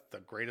the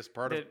greatest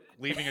part of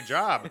leaving a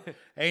job.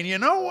 And you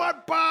know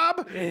what,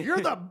 Bob?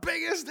 You're the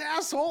biggest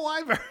asshole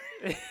I've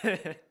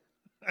ever.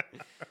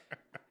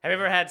 Have you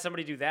ever had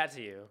somebody do that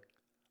to you?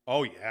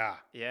 Oh yeah.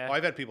 Yeah. Oh,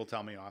 I've had people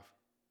tell me off.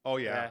 Oh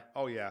yeah.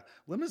 Oh yeah.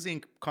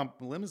 Limousine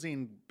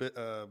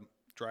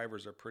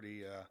drivers are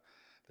pretty.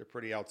 They're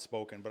pretty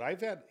outspoken. But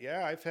I've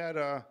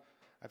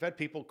had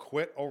people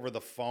quit over the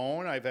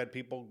phone. I've had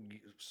people.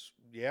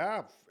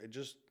 Yeah.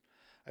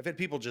 I've had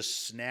people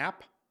just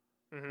snap.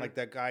 Mm-hmm. Like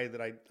that guy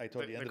that I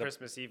told you. The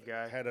Christmas Eve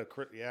guy. Had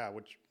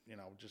which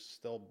just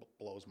still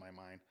blows my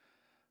mind.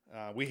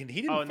 He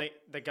didn't. Oh, and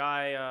the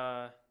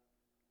guy.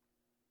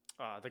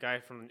 The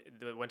guy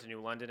that went to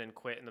New London and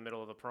quit in the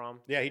middle of the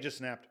prom. Yeah, he just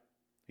snapped.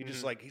 He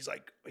just he's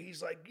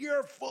like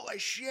you're full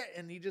of shit,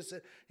 and he's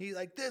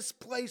like this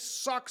place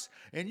sucks,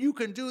 and you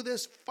can do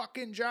this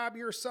fucking job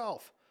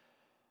yourself.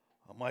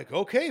 I'm like,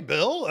 okay,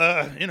 Bill,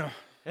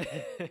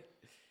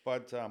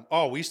 But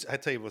I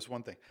tell you this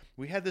one thing.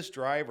 We had this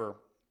driver,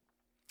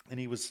 and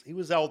he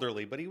was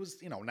elderly, but he was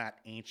not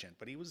ancient,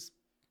 but he was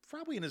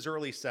probably in his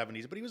early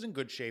 70s, but he was in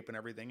good shape and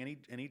everything,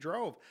 and he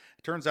drove.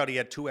 It turns out he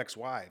had 2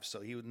 ex-wives,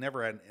 so he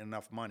never had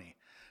enough money.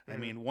 Mm-hmm. I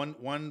mean,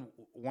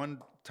 one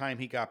time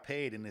he got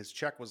paid, and his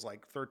check was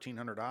like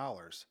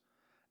 $1,300,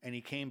 and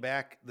he came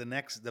back the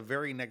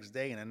very next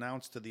day and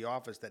announced to the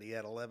office that he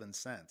had 11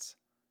 cents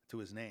to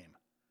his name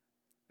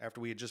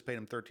after we had just paid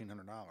him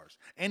 $1,300,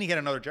 and he had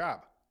another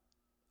job.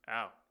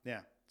 Ow.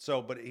 Yeah. So,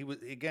 but he was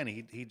again.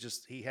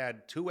 He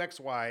had 2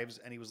 ex-wives,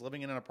 and he was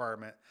living in an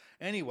apartment.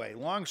 Anyway,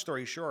 long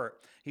story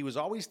short, he was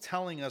always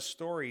telling us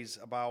stories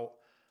about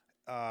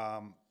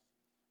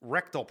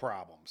rectal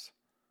problems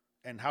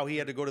and how he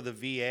had to go to the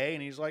VA.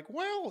 And he's like,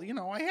 well,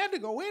 I had to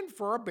go in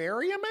for a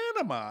barium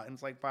enema. And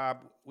it's like,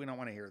 Bob, we don't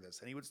want to hear this.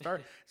 And he would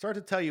start to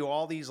tell you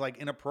all these like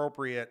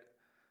inappropriate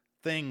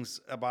things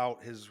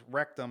about his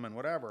rectum and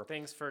whatever.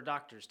 Things for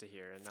doctors to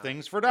hear. And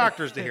Things for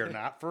doctors to hear,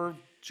 not for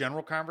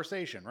general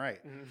conversation, right?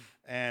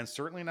 And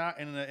certainly not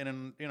in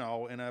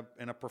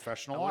a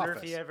professional office. I wonder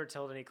if he ever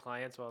told any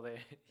clients while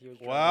he was.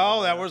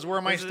 Well, that was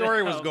where my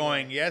story was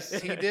going.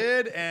 Yes, he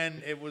did,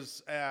 and it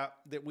was that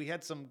we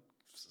had some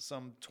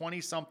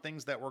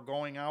 20-somethings that were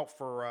going out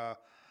for a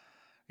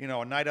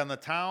night on the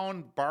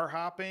town, bar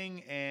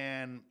hopping,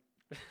 and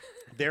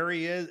there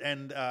he is,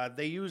 and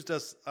they used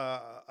us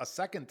a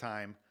second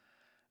time.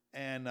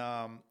 And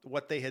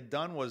what they had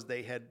done was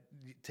they had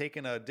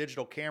taken a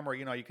digital camera.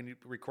 You can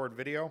record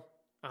video.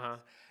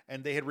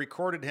 And they had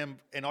recorded him,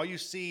 and all you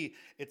see,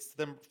 it's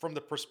them from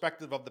the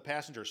perspective of the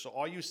passenger. So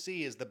all you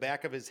see is the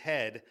back of his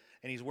head,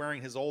 and he's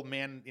wearing his old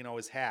man,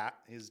 his hat,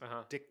 his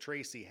Dick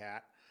Tracy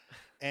hat.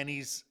 And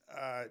he's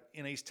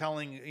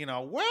telling,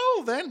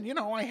 well, then,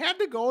 I had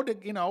to go to,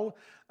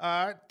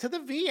 to the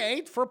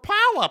VA for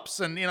polyps.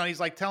 And,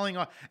 he's like telling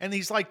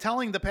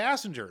the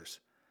passengers.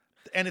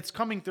 And it's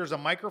coming. There's a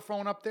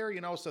microphone up there,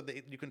 so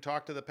that you can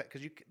talk to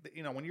because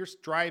when you're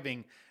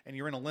driving and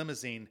you're in a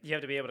limousine, you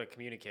have to be able to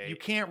communicate.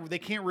 They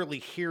can't really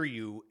hear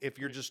you if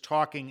you're just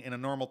talking in a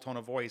normal tone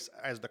of voice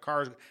as the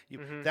cars.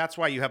 That's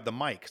why you have the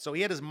mic. So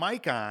he had his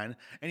mic on,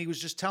 and he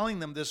was just telling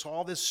them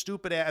all this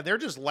stupid. They're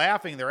just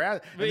laughing. They're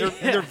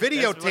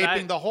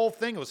videotaping the whole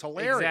thing. It was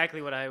hilarious.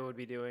 Exactly what I would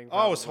be doing.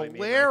 Oh, it was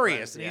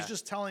hilarious. And he's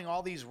just telling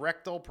all these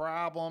rectal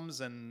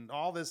problems and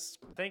all this.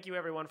 Thank you,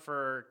 everyone,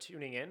 for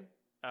tuning in.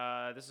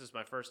 This is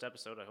my first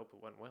episode. I hope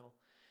it went well.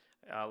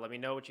 Let me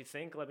know what you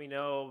think. Let me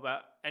know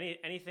about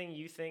anything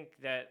you think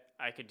that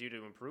I could do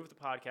to improve the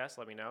podcast.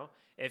 Let me know.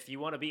 If you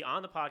want to be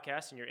on the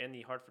podcast and you're in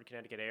the Hartford,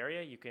 Connecticut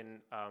area, you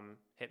can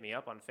hit me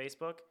up on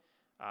Facebook.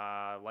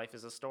 Life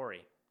is a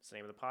Story. It's the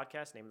name of the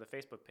podcast, name of the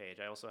Facebook page.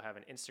 I also have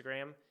an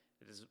Instagram.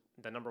 It is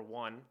the number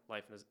 1,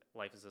 Life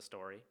is a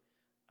Story.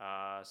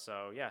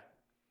 So, yeah.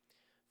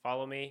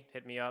 Follow me.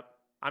 Hit me up.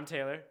 I'm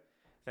Taylor.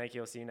 Thank you.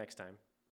 I'll see you next time.